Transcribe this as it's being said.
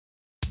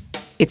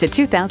It's a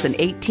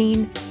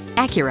 2018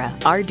 Acura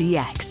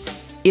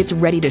RDX. It's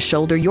ready to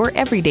shoulder your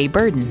everyday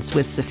burdens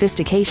with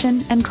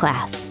sophistication and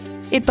class.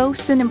 It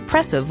boasts an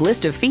impressive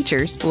list of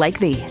features like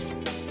these: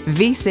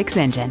 V6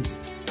 engine,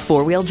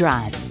 four-wheel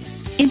drive,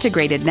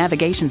 integrated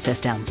navigation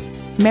system,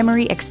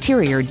 memory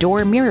exterior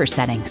door mirror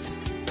settings,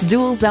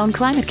 dual zone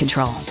climate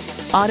control,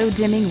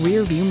 auto-dimming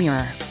rear view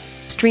mirror,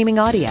 streaming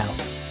audio,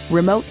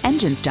 remote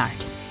engine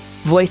start,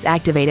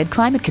 voice-activated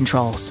climate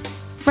controls,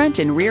 front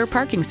and rear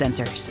parking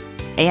sensors,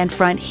 and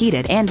front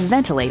heated and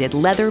ventilated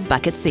leather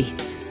bucket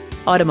seats.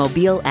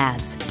 Automobile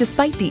adds,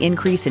 despite the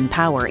increase in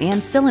power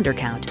and cylinder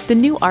count, the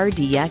new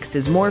RDX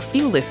is more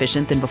fuel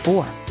efficient than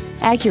before.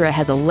 Acura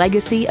has a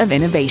legacy of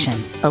innovation,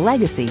 a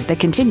legacy that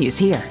continues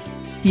here.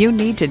 You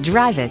need to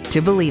drive it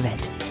to believe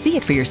it. See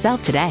it for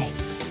yourself today.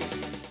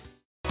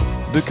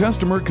 The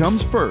customer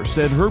comes first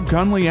at Herb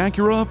Connolly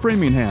Acura of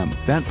Framingham.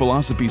 That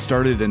philosophy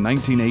started in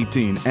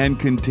 1918 and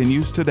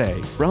continues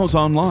today. Browse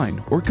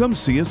online or come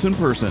see us in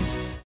person.